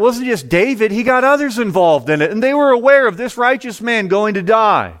 Right? It wasn't just David. He got others involved in it. And they were aware of this righteous man going to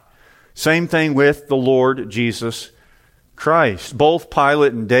die. Same thing with the Lord Jesus Christ. Both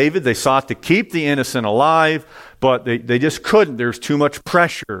Pilate and David, they sought to keep the innocent alive, but they just couldn't. There's too much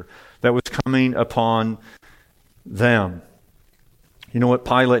pressure that was coming upon them. You know what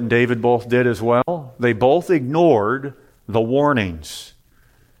Pilate and David both did as well? They both ignored the warnings.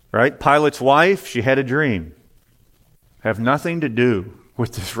 Right? Pilate's wife, she had a dream. Have nothing to do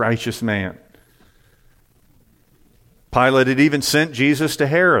with this righteous man. Pilate had even sent Jesus to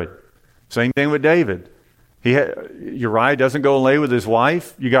Herod. Same thing with David. Uriah doesn't go and lay with his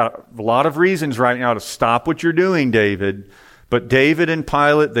wife. You got a lot of reasons right now to stop what you're doing, David. But David and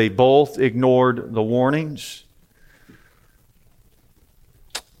Pilate, they both ignored the warnings.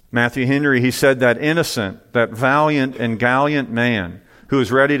 Matthew Henry, he said that innocent, that valiant and gallant man who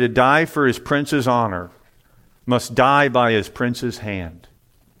is ready to die for his prince's honor must die by his prince's hand.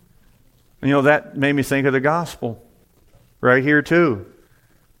 And that made me think of the gospel right here too.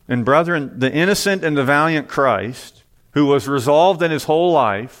 And brethren, the innocent and the valiant Christ, who was resolved in his whole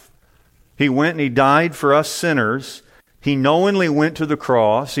life, he went and he died for us sinners. He knowingly went to the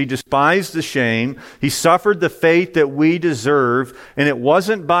cross. He despised the shame. He suffered the fate that we deserve. And it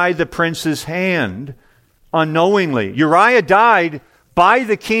wasn't by the prince's hand, unknowingly. Uriah died by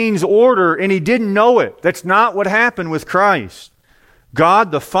the king's order, and he didn't know it. That's not what happened with Christ.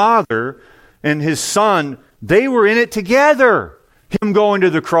 God the Father and His Son, they were in it together. Him going to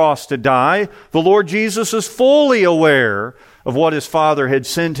the cross to die. The Lord Jesus is fully aware of what His Father had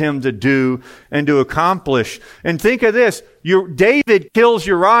sent Him to do and to accomplish. And think of this. David kills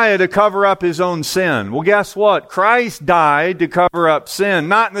Uriah to cover up his own sin. Well, guess what? Christ died to cover up sin.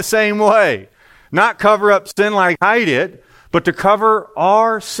 Not in the same way. Not cover up sin like hide it, but to cover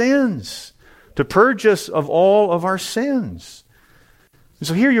our sins. To purge us of all of our sins. And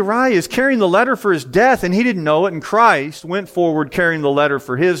so here Uriah is carrying the letter for his death, and he didn't know it. And Christ went forward carrying the letter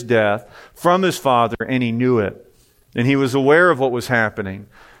for his death from his Father, and he knew it. And he was aware of what was happening.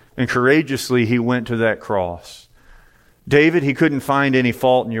 And courageously he went to that cross. David, he couldn't find any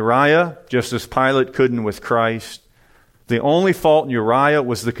fault in Uriah, just as Pilate couldn't with Christ. The only fault in Uriah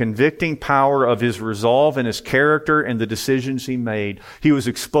was the convicting power of his resolve and his character and the decisions he made. He was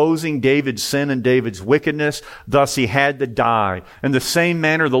exposing David's sin and David's wickedness, thus he had to die. In the same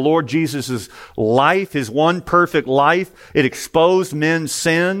manner, the Lord Jesus' life, His one perfect life, it exposed men's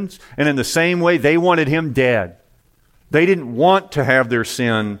sins, and in the same way, they wanted Him dead. They didn't want to have their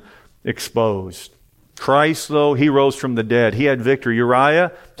sin exposed. Christ, though, He rose from the dead. He had victory.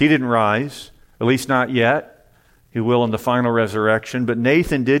 Uriah, he didn't rise, at least not yet. He will in the final resurrection. But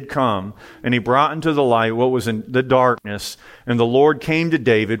Nathan did come, and he brought into the light what was in the darkness. And the Lord came to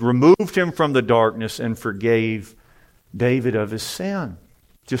David, removed him from the darkness, and forgave David of his sin.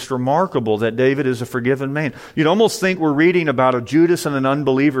 Just remarkable that David is a forgiven man. You'd almost think we're reading about a Judas and an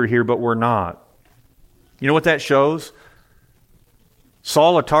unbeliever here, but we're not. You know what that shows?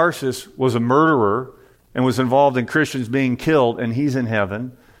 Saul of Tarsus was a murderer and was involved in Christians being killed, and he's in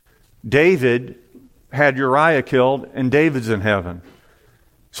heaven. David had Uriah killed, and David's in heaven.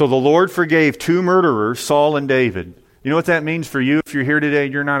 So the Lord forgave two murderers, Saul and David. You know what that means for you if you're here today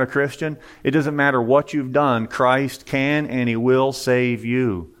and you're not a Christian? It doesn't matter what you've done. Christ can and He will save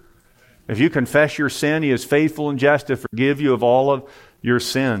you. If you confess your sin, He is faithful and just to forgive you of all of your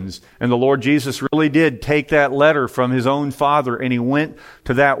sins. And the Lord Jesus really did take that letter from his own Father, and he went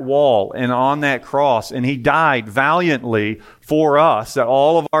to that wall and on that cross, and he died valiantly for us, that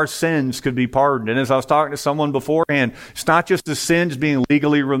all of our sins could be pardoned. And as I was talking to someone beforehand, it's not just the sins being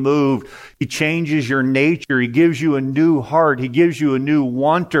legally removed. He changes your nature. He gives you a new heart. He gives you a new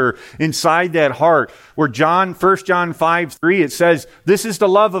wanter inside that heart. Where 1 John 5:3, it says, this is the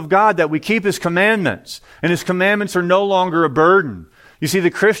love of God, that we keep his commandments. And his commandments are no longer a burden. You see,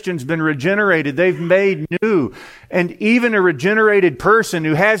 the Christian's been regenerated. They've made new. And even a regenerated person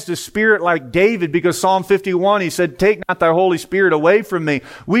who has the Spirit like David, because Psalm 51, he said, take not thy Holy Spirit away from me.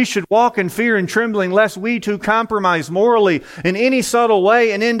 We should walk in fear and trembling, lest we too compromise morally in any subtle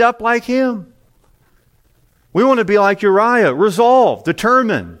way and end up like him. We want to be like Uriah, resolved,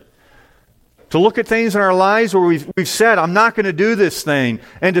 determined to look at things in our lives where we've said, I'm not going to do this thing,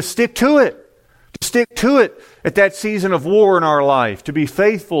 and to stick to it. To stick to it at that season of war in our life, to be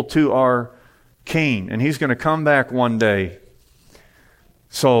faithful to our King. And he's going to come back one day.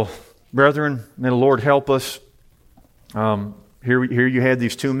 So, brethren, may the Lord help us. Here you had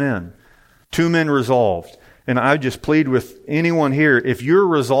these two men resolved. And I just plead with anyone here, if you're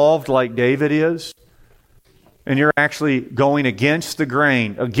resolved like David is, and you're actually going against the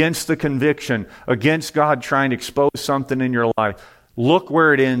grain, against the conviction, against God trying to expose something in your life, look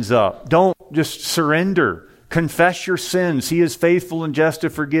where it ends up. Don't just surrender. Confess your sins. He is faithful and just to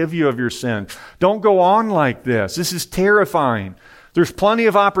forgive you of your sins. Don't go on like this. This is terrifying. There's plenty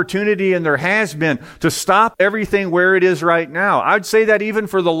of opportunity, and there has been, to stop everything where it is right now. I'd say that even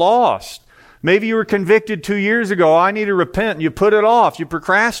for the lost. Maybe you were convicted 2 years ago. I need to repent. And you put it off. You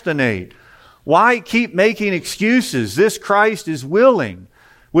procrastinate. Why keep making excuses? This Christ is willing.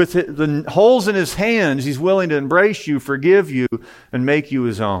 With the holes in his hands, he's willing to embrace you, forgive you, and make you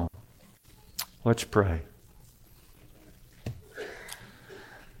his own. Let's pray.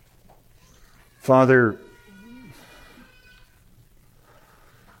 Father,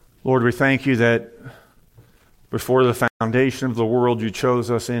 Lord, we thank you that before the foundation of the world, you chose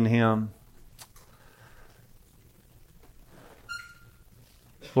us in him.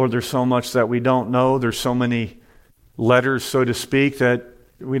 Lord, there's so much that we don't know. There's so many letters, so to speak, that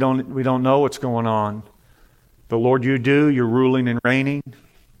we don't know what's going on. But Lord, you do. You're ruling and reigning.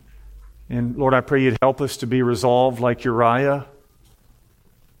 And Lord, I pray you'd help us to be resolved like Uriah.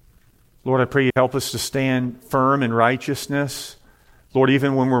 Lord, I pray you help us to stand firm in righteousness. Lord,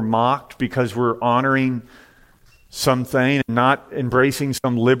 even when we're mocked because we're honoring something and not embracing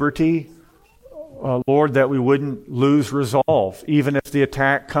some liberty, Lord, that we wouldn't lose resolve, even if the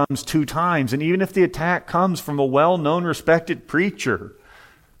attack comes 2 times, and even if the attack comes from a well-known, respected preacher,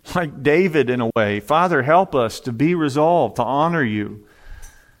 like David in a way. Father, help us to be resolved, to honor you.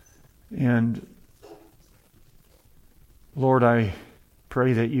 And Lord, I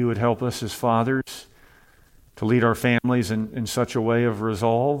pray that you would help us as fathers to lead our families in such a way of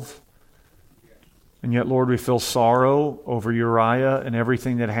resolve. And yet, Lord, we feel sorrow over Uriah and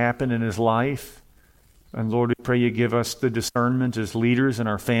everything that happened in his life. And Lord, we pray you give us the discernment as leaders in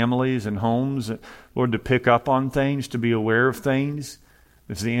our families and homes, Lord, to pick up on things, to be aware of things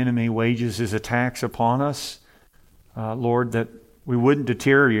as the enemy wages his attacks upon us. Lord, that we wouldn't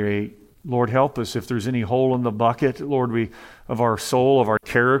deteriorate. Lord, help us if there's any hole in the bucket, Lord, of our soul, of our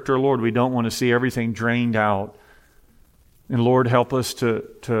character, Lord, we don't want to see everything drained out. And Lord, help us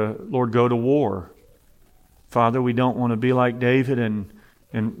to Lord, go to war. Father, we don't want to be like David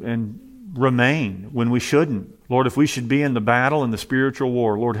and remain when we shouldn't. Lord, if we should be in the battle, in the spiritual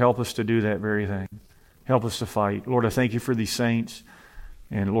war, Lord, help us to do that very thing. Help us to fight. Lord, I thank you for these saints.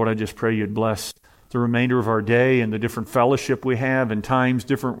 And Lord, I just pray you'd bless the remainder of our day and the different fellowship we have and times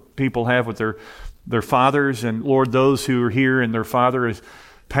different people have with their fathers. And Lord, those who are here and their father has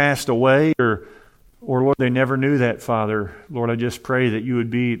passed away or Lord, they never knew that father. Lord, I just pray that you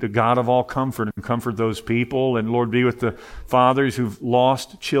would be the God of all comfort and comfort those people. And Lord, be with the fathers who've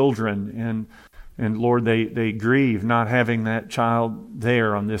lost children. And Lord, they grieve not having that child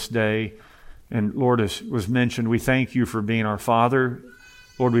there on this day. And Lord, as was mentioned, we thank you for being our Father.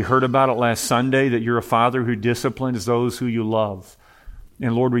 Lord, we heard about it last Sunday that you're a Father who disciplines those who you love.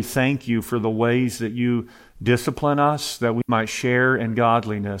 And Lord, we thank you for the ways that you discipline us, that we might share in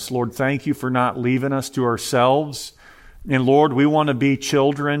godliness. Lord, thank you for not leaving us to ourselves. And Lord, we want to be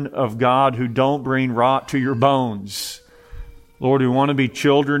children of God who don't bring rot to your bones. Lord, we want to be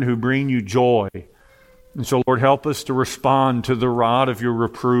children who bring you joy. And so, Lord, help us to respond to the rod of your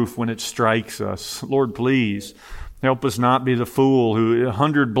reproof when it strikes us. Lord, please help us not be the fool who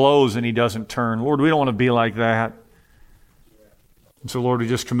 100 blows and he doesn't turn. Lord, we don't want to be like that. And so, Lord, we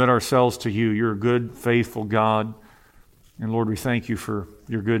just commit ourselves to you. You're a good, faithful God. And Lord, we thank you for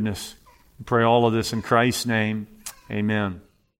your goodness. We pray all of this in Christ's name. Amen.